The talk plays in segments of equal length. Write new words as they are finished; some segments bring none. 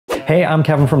Hey, I'm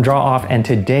Kevin from Draw Off, and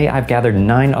today I've gathered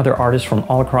 9 other artists from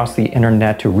all across the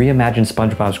internet to reimagine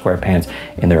SpongeBob SquarePants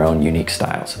in their own unique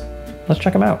styles. Let's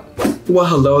check them out. Well,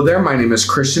 hello there. My name is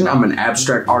Christian. I'm an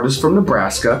abstract artist from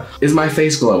Nebraska. Is my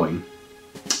face glowing?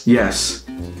 Yes.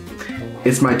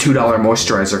 It's my $2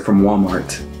 moisturizer from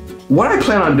Walmart. What I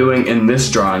plan on doing in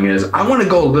this drawing is I want to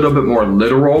go a little bit more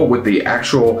literal with the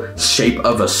actual shape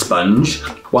of a sponge.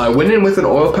 Well, I went in with an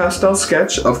oil pastel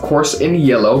sketch, of course in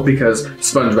yellow because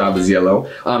SpongeBob is yellow.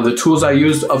 The tools I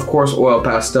used, of course, oil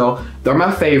pastel. They're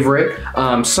my favorite.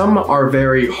 Some are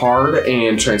very hard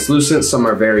and translucent, some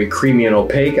are very creamy and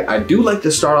opaque. I do like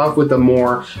to start off with a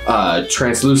more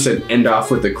translucent, end off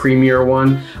with a creamier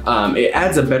one. It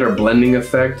adds a better blending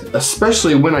effect,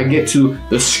 especially when I get to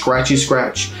the scratchy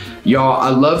scratch. Y'all, I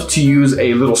love to use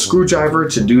a little screwdriver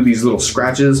to do these little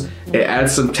scratches. It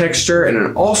adds some texture and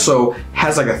it also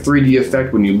has like a 3D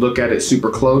effect when you look at it super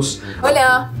close.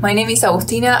 Hola, my name is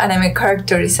Agustina and I'm a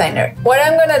character designer. What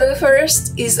I'm gonna do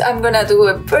first is I'm gonna do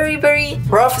a very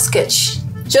rough sketch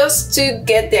just to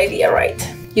get the idea right.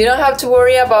 You don't have to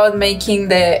worry about making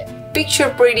the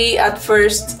picture pretty at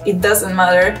first, it doesn't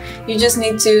matter. You just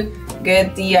need to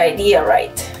get the idea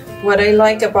right. What I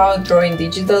like about drawing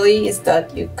digitally is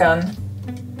that you can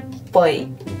play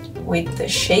with the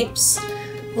shapes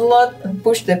a lot and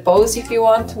push the pose if you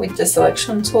want with the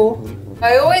selection tool.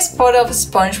 I always thought of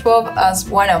SpongeBob as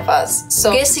one of us,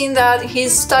 so guessing that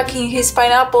he's stuck in his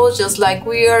pineapple just like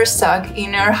we are stuck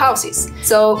in our houses.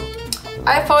 So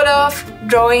I thought of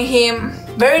drawing him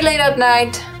very late at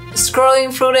night,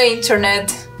 scrolling through the internet.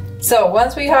 So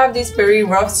once we have this very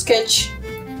rough sketch,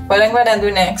 what I'm gonna do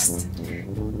next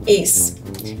is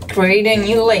create a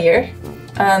new layer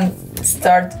and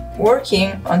start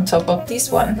working on top of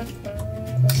this one.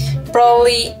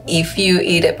 Probably if you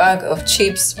eat a bag of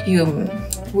chips, you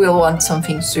will want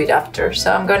something sweet after.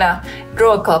 So I'm gonna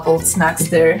draw a couple snacks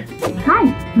there.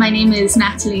 Hi, my name is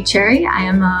Natalie Cherry. I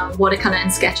am a watercolor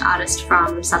and sketch artist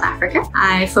from South Africa.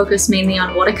 I focus mainly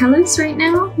on watercolors right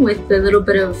now with a little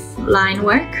bit of line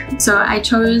work. So I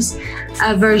chose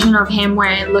a version of him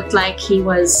where it looked like he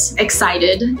was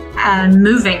excited and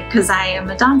moving because I am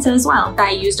a dancer as well.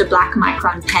 I used a black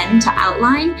micron pen to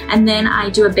outline and then I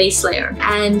do a base layer.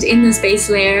 And in this base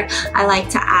layer, I like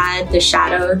to add the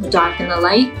shadow, the dark and the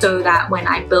light so that when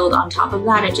I build on top of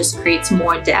that, it just creates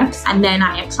more depth. And then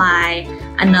I apply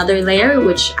another layer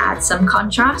which adds some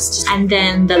contrast, and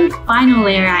then the final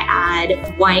layer I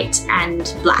add white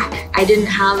and black. I didn't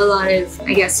have a lot of,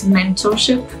 I guess,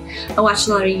 mentorship. I watched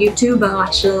a lot of YouTube, I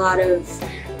watched a lot of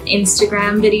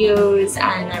Instagram videos,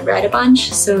 and I read a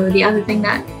bunch. So the other thing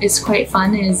that is quite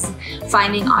fun is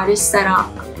finding artists that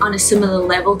are on a similar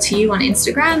level to you on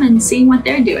Instagram and seeing what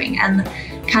they're doing and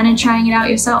kind of trying it out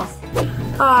yourself.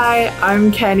 Hi,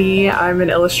 I'm Kenny. I'm an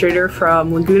illustrator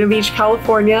from Laguna Beach,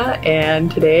 California, and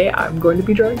today I'm going to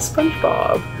be drawing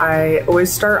SpongeBob. I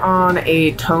always start on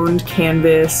a toned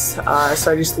canvas, so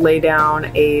I just lay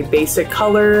down a basic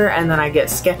color and then I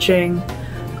get sketching.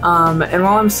 And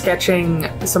while I'm sketching,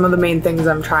 some of the main things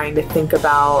I'm trying to think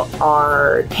about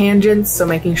are tangents, so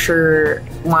making sure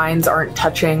lines aren't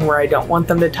touching where I don't want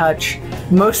them to touch.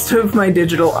 Most of my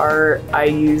digital art, I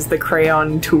use the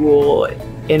crayon tool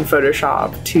in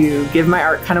Photoshop to give my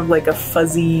art kind of like a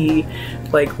fuzzy,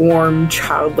 like warm,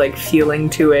 childlike feeling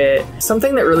to it.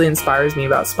 Something that really inspires me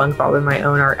about SpongeBob in my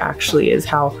own art actually is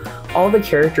how all the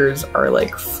characters are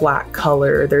like flat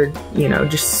color. They're, you know,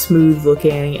 just smooth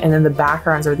looking, and then the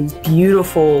backgrounds are these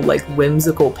beautiful, like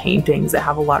whimsical paintings that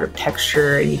have a lot of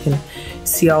texture and you can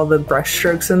see all the brush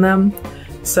strokes in them.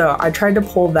 So I tried to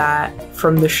pull that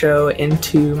from the show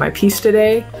into my piece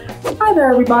today. Hi there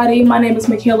everybody, my name is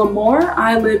Mikayla Moore.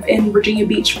 I live in Virginia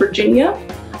Beach, Virginia.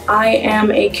 I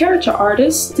am a character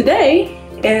artist. Today,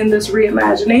 in this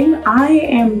reimagining, I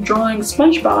am drawing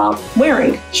SpongeBob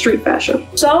wearing street fashion.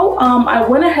 So I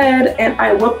went ahead and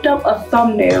I whipped up a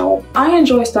thumbnail. I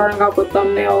enjoy starting off with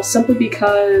thumbnails simply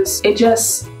because it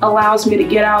just allows me to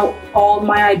get out all of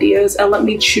my ideas and let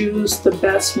me choose the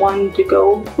best one to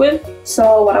go with.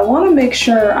 So what I want to make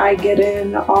sure I get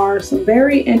in are some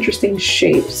very interesting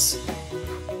shapes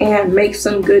and make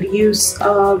some good use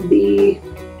of the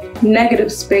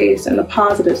negative space and the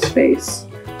positive space.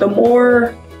 The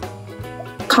more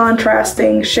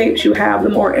contrasting shapes you have, the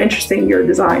more interesting your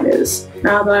design is.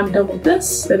 Now that I'm done with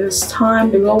this, it is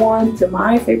time to go on to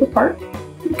my favorite part,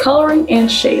 coloring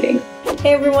and shading.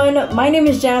 Hey everyone, my name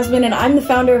is Jasmine and I'm the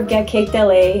founder of Get Caked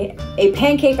LA, a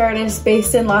pancake artist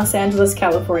based in Los Angeles,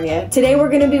 California. Today we're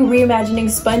going to be reimagining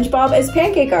SpongeBob as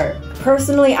pancake art.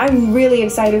 Personally, I'm really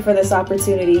excited for this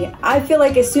opportunity. I feel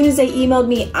like as soon as they emailed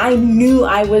me, I knew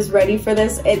I was ready for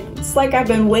this. It's like I've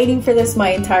been waiting for this my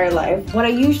entire life. What I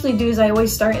usually do is I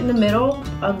always start in the middle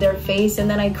of their face and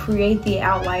then I create the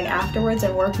outline afterwards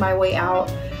and work my way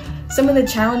out. Some of the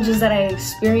challenges that I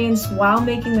experienced while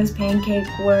making this pancake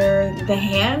were the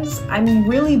hands. I'm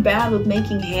really bad with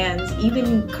making hands,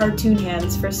 even cartoon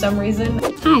hands for some reason.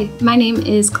 Hi, my name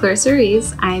is Clarissa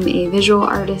Ruiz. I'm a visual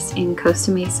artist in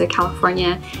Costa Mesa,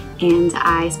 California, and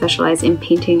I specialize in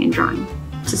painting and drawing.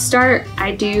 To start,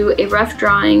 I do a rough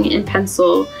drawing in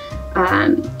pencil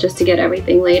just to get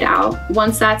everything laid out.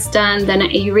 Once that's done, then I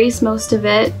erase most of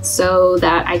it so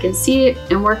that I can see it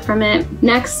and work from it.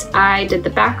 Next, I did the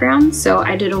background, so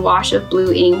I did a wash of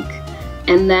blue ink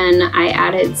and then I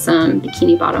added some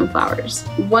bikini bottom flowers.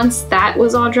 Once that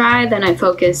was all dry, then I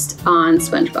focused on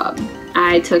SpongeBob.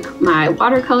 I took my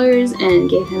watercolors and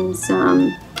gave him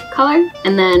some color,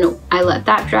 and then I let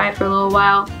that dry for a little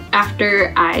while.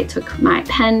 After, I took my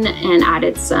pen and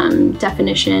added some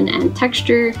definition and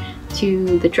texture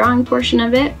to the drawing portion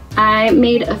of it. I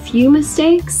made a few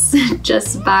mistakes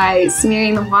just by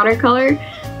smearing the watercolor,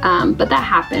 but that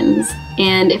happens.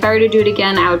 And if I were to do it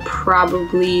again, I would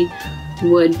probably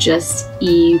just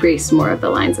erase more of the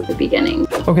lines at the beginning.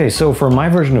 Okay, so for my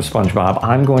version of SpongeBob,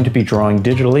 I'm going to be drawing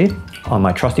digitally on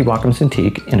my trusty Wacom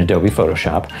Cintiq in Adobe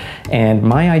Photoshop. And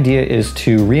my idea is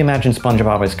to reimagine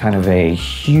SpongeBob as kind of a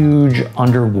huge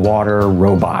underwater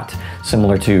robot,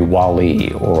 similar to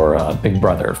WALL-E or Big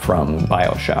Brother from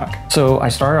BioShock. So I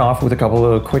started off with a couple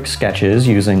of quick sketches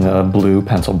using a blue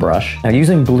pencil brush. Now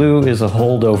using blue is a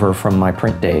holdover from my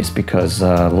print days because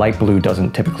light blue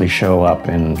doesn't typically show up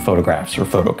in photographs or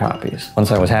photocopies.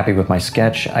 Once I was happy with my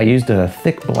sketch, I used a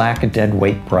thick black dead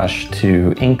weight brush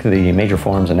to ink the major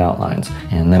forms and outlines.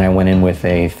 And then I went in with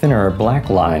a thinner black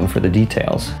line for the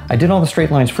details. I did all the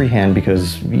straight lines freehand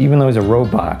because even though he's a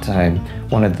robot, I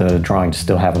wanted the drawing to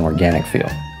still have an organic feel.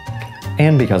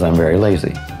 And because I'm very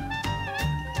lazy.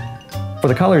 For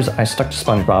the colors, I stuck to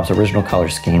SpongeBob's original color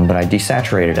scheme, but I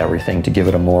desaturated everything to give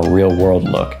it a more real-world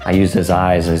look. I used his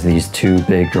eyes as these two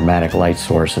big dramatic light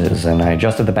sources, and I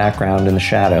adjusted the background and the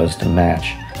shadows to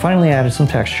match. Finally added some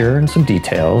texture and some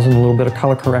details and a little bit of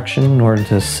color correction in order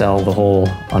to sell the whole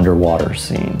underwater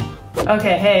scene.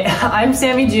 Okay, hey, I'm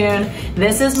Sammy June.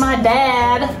 This is my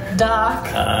dad, Doc.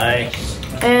 Hi.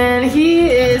 And he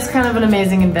is kind of an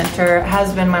amazing inventor,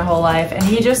 has been my whole life, and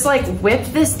he just like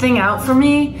whipped this thing out for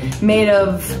me, made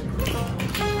of,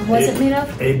 what's it made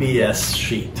of? ABS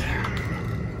sheet.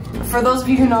 For those of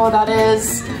you who know what that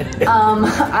is,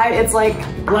 it's like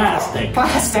Plastic.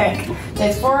 Plastic.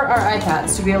 It's for our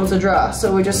iPads to be able to draw.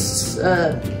 So we just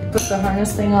put the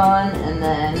harness thing on and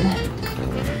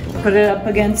then put it up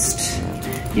against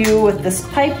you with this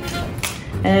pipe,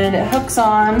 and it hooks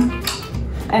on.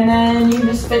 And then you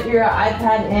just fit your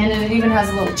iPad in, and it even has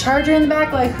a little charger in the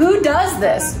back. Like, who does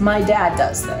this? My dad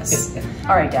does this.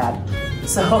 All right, Dad.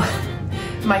 So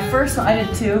my first one, I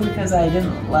did two because I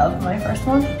didn't love my first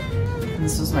one.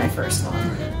 This was my first one.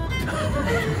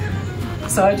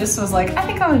 So I just was like, I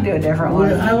think I'm gonna do a different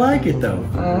one. I like it though.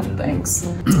 Oh, thanks.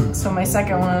 So my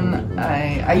second one,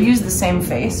 I used the same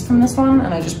face from this one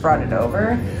and I just brought it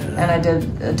over and I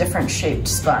did a different shaped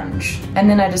sponge. And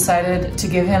then I decided to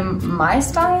give him my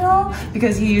style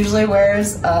because he usually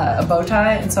wears a bow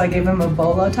tie, and so I gave him a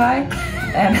bolo tie.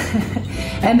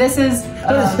 And this is...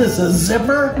 Is this a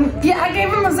zipper? Yeah, I gave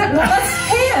him a zipper. Well, that's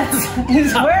pants.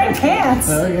 He's wearing pants.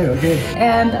 Okay, okay.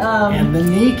 And the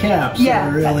kneecaps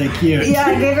are really cute. Yeah,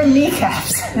 I gave him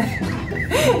kneecaps.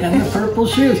 And the purple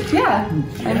shoes. Yeah,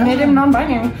 I made him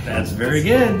non-binary. That's very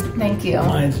good. Thank you.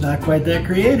 Mine's not quite that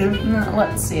creative. No,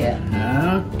 let's see it.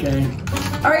 Okay.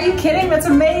 Are you kidding? That's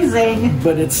amazing.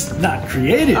 But it's not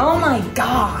creative. Oh my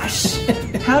gosh.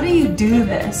 How do you do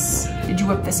this? Did you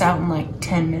whip this out in like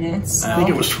 10 minutes? I think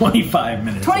it was 25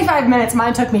 minutes. 25 minutes,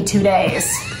 mine took me 2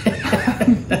 days.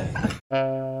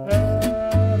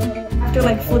 After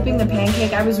like flipping the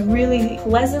pancake, I was really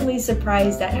pleasantly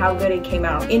surprised at how good it came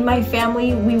out. In my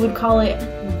family, we would call it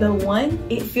the one.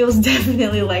 It feels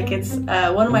definitely like it's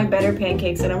one of my better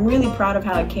pancakes, and I'm really proud of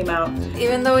how it came out.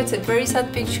 Even though it's a very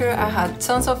sad picture, I had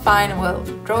tons of fun while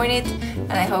drawing it,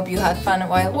 and I hope you had fun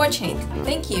while watching it.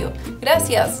 Thank you.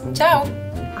 Gracias. Ciao.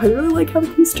 I really like how the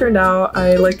piece turned out.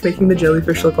 I liked making the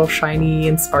jellyfish look all shiny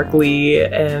and sparkly,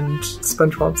 and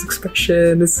SpongeBob's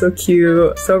expression is so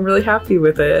cute. So I'm really happy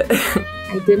with it.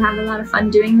 I did have a lot of fun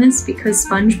doing this because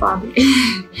SpongeBob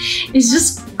is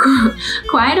just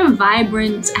quite a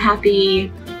vibrant,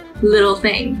 happy little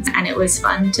thing. And it was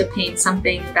fun to paint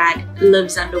something that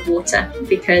lives underwater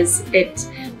because it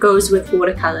goes with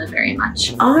watercolor very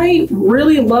much. I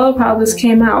really love how this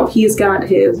came out. He's got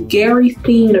his Gary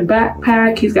themed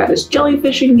backpack, he's got his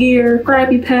jellyfishing gear,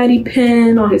 Krabby Patty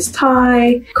pin on his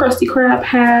tie, Krusty Krab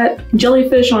hat,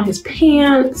 jellyfish on his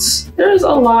pants. There's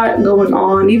a lot going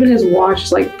on. Even his watch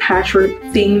is like patchwork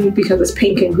themed because it's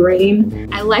pink and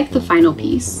green. I like the final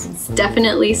piece. It's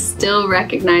definitely still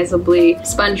recognizably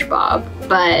SpongeBob,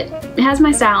 but it has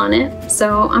my style in it,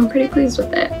 so I'm pretty pleased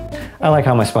with it. I like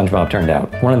how my SpongeBob turned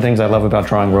out. One of the things I love about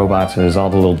drawing robots is all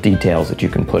the little details that you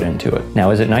can put into it. Now,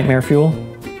 is it nightmare fuel?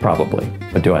 Probably.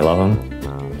 But do I love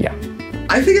them? Yeah.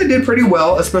 I think I did pretty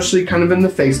well, especially kind of in the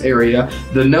face area.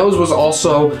 The nose was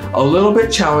also a little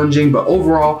bit challenging, but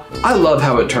overall, I love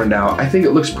how it turned out. I think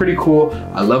it looks pretty cool.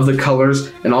 I love the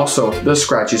colors and also the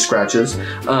scratchy scratches.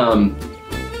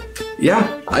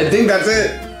 Yeah, I think that's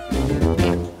it.